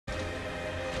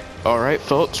Alright,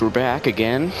 folks, we're back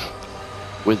again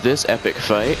with this epic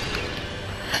fight.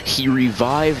 He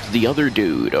revived the other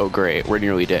dude. Oh, great. We're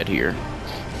nearly dead here.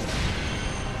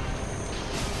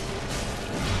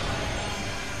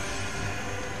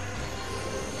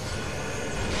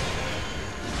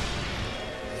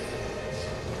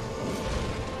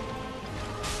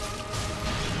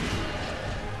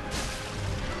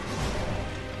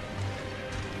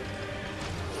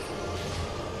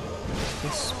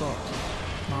 This spot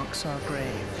marks our grave,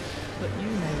 but you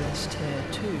may rest here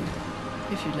too,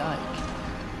 if you like.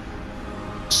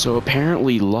 So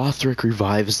apparently Lothric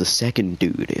revives the second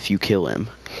dude if you kill him.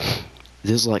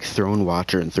 This is like Throne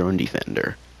Watcher and Throne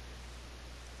Defender.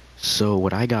 So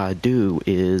what I gotta do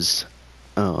is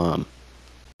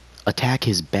attack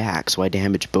his back so I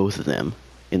damage both of them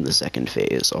in the second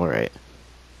phase. Alright.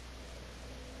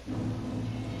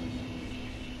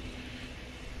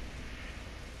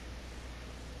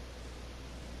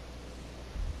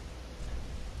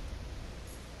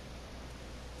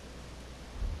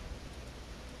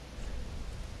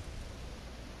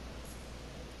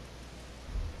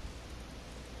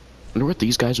 I wonder what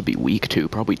these guys would be weak to.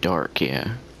 Probably dark,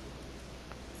 yeah.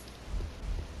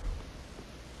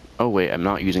 Oh wait, I'm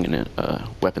not using a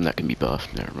weapon that can be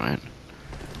buffed. Never mind.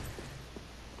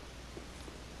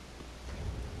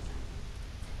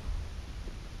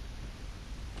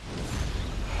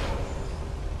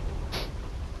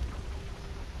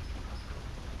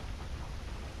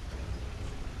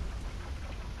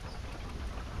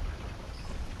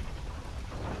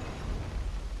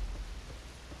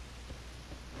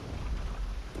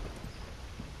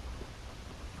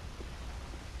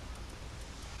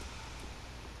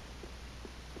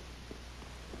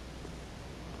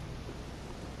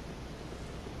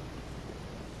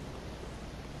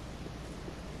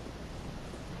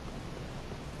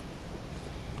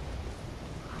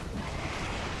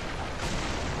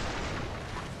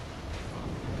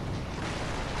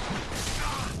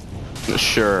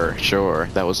 Sure,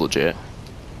 that was legit.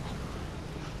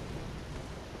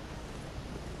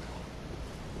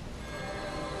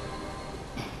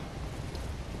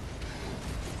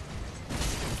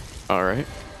 Alright.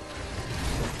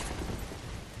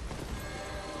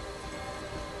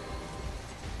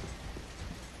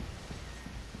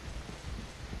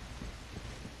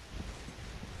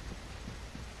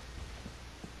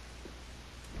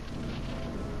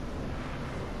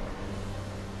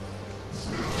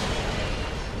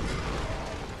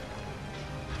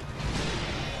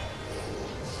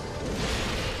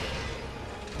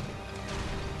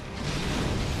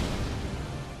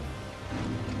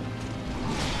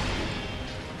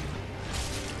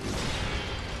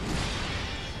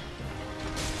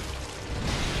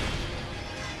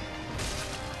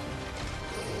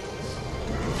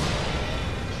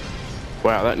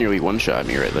 Wow, that nearly one-shot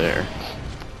me right there.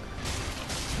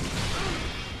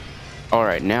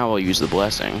 Alright, now I'll use the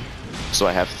blessing. So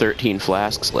I have 13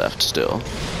 flasks left still.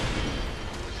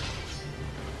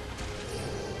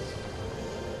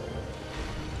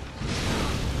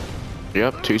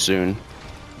 Yep, too soon.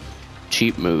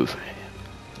 Cheap move.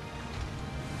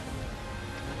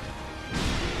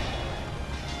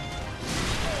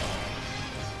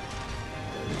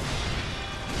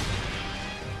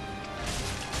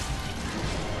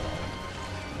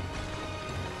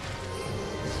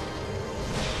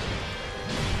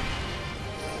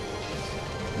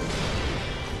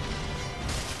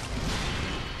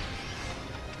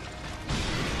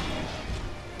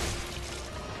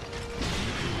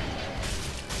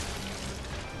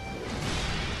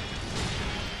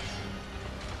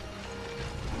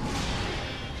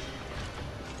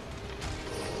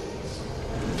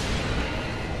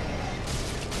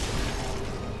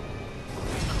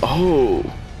 Oh!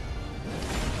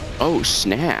 Oh,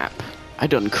 snap. I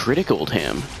done criticaled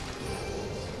him.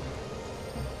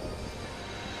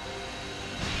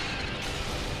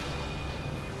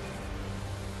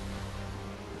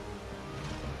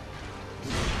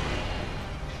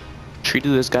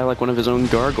 Treated this guy like one of his own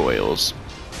gargoyles.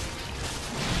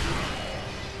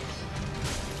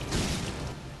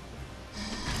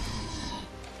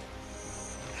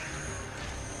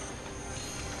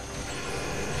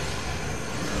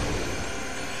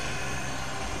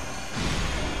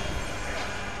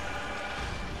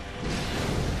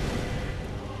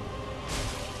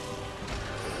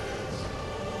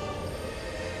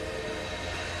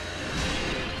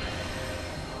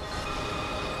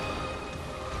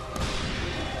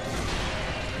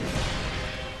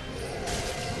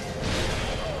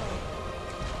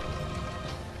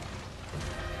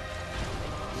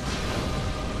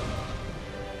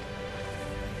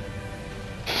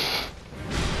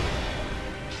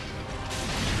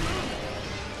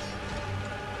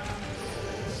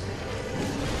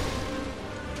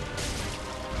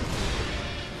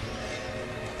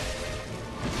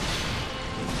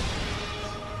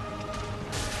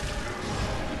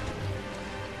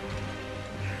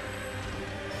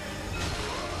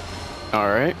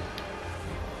 Alright.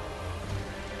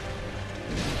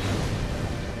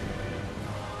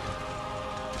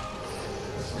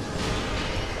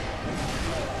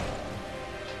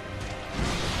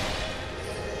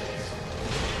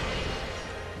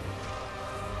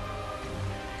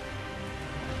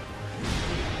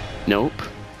 Nope.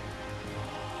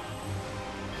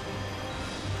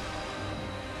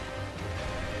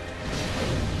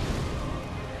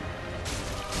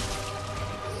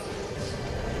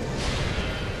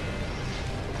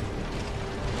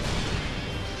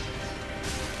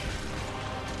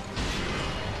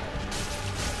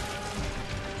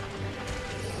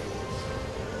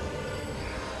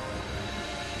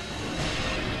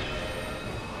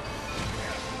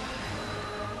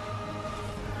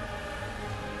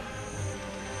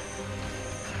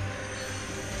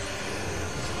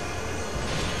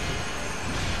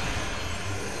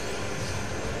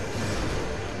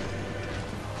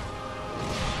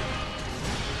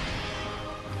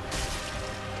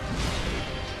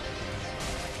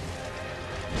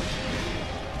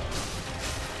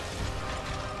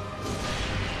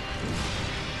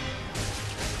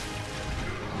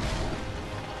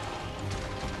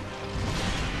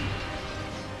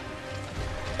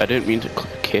 I didn't mean to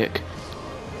kick.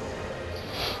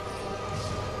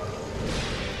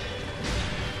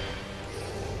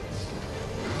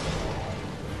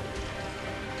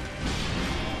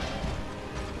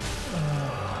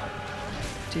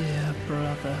 Dear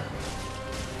brother.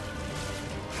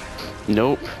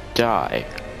 Nope. Die.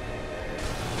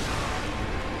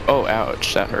 Oh,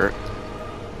 ouch. That hurt.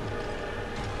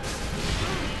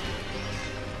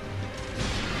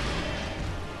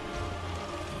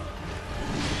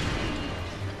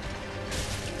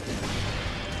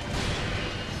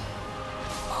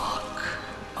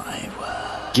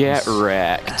 Get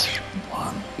wrecked.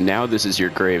 Now this is your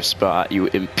grave spot, you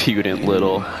impudent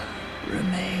little.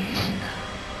 Remain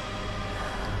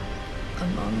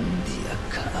among the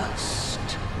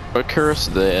accursed. Curse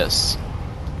this.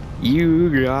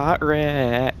 You got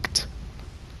wrecked.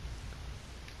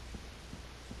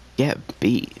 Get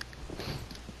beat.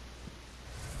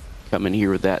 Come in here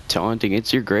with that taunting,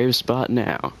 it's your grave spot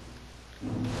now.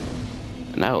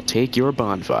 And I'll take your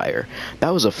bonfire.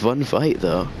 That was a fun fight,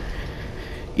 though.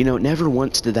 You know, never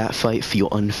once did that fight feel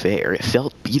unfair. It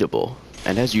felt beatable.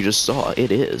 And as you just saw,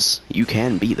 it is. You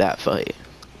can beat that fight.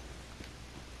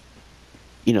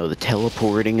 You know, the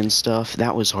teleporting and stuff,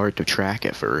 that was hard to track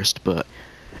at first, but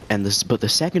the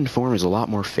second form is a lot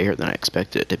more fair than I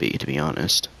expected it to be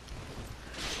honest.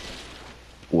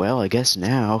 Well, I guess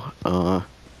now,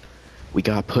 we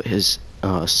gotta put his,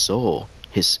 soul,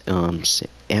 his,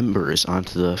 embers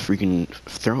onto the freaking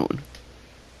throne.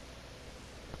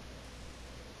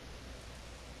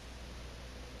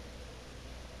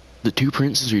 The two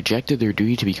princes rejected their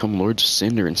duty to become lords of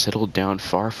Cinder and settled down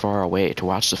far, far away to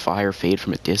watch the fire fade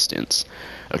from a distance.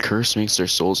 A curse makes their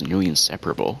souls nearly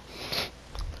inseparable.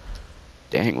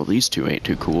 Dang, well these two ain't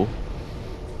too cool.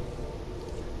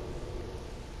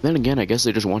 Then again, I guess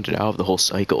they just wanted out of the whole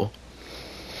cycle.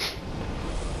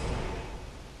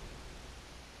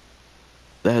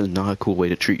 That is not a cool way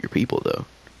to treat your people, though.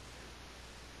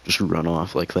 Just run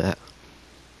off like that.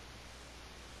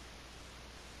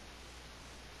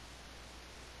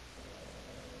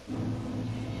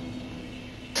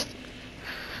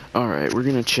 Alright, we're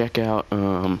gonna check out,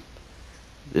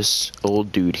 this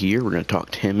old dude here. We're gonna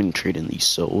talk to him and trade in these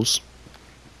souls.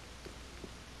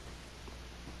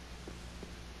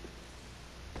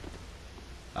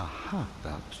 Aha,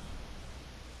 that.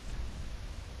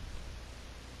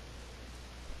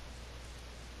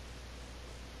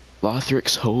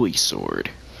 Lothric's Holy Sword.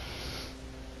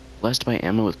 Blessed by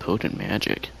Emma with potent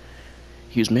magic.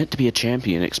 He was meant to be a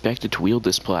champion, expected to wield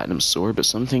this platinum sword, but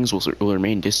some things will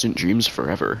remain distant dreams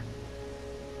forever.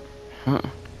 Huh.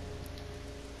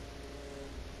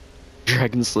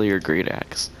 Dragon Slayer Great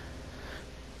Axe.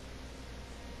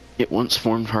 It once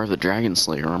formed part of the Dragon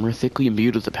Slayer armor, thickly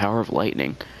imbued with the power of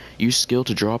lightning. Use skill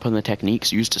to draw upon the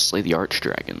techniques used to slay the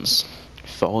archdragons.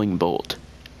 Falling Bolt.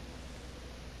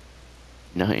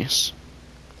 Nice.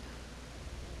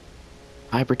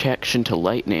 High protection to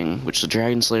lightning, which the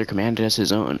Dragon Slayer commanded as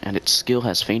his own, and its skill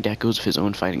has faint echoes of his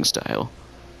own fighting style.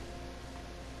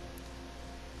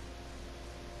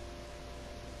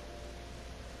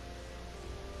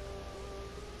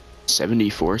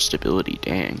 "74 stability,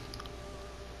 dang.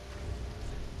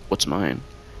 What's mine?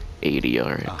 80,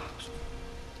 alright.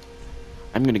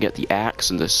 I'm gonna get the axe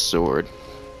and this sword.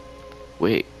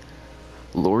 Wait.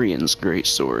 Lorien's great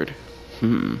sword.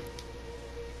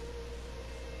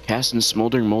 Cast in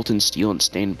smoldering molten steel and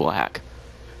stained black.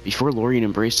 Before Lorien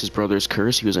embraced his brother's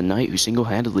curse, he was a knight who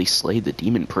single-handedly slayed the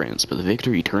demon prince, but the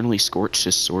victory eternally scorched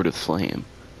his sword with flame.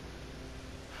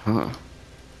 Huh.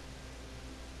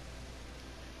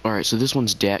 Alright, so this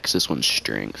one's dex, this one's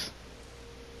strength.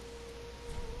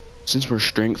 Since we're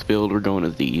strength build, we're going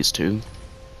to these two.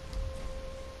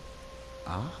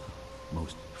 Ah,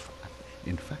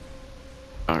 in fact.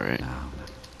 Alright. Now.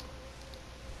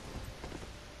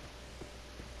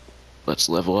 Let's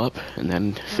level up and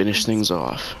then finish things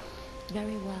off.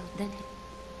 Very well, then.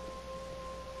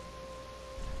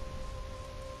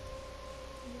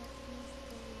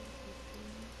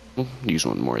 We'll use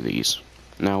one more of these.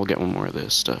 Now we'll get one more of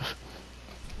this stuff.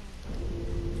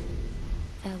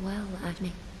 Farewell,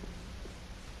 Agni.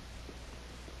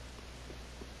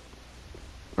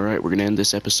 Alright, we're gonna end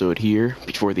this episode here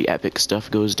before the epic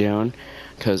stuff goes down,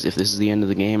 because if this is the end of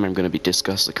the game, I'm gonna be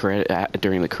discuss the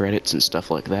during the credits and stuff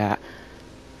like that.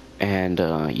 And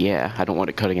yeah, I don't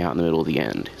want it cutting out in the middle of the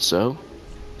end. So,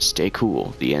 stay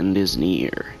cool. The end is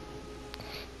near.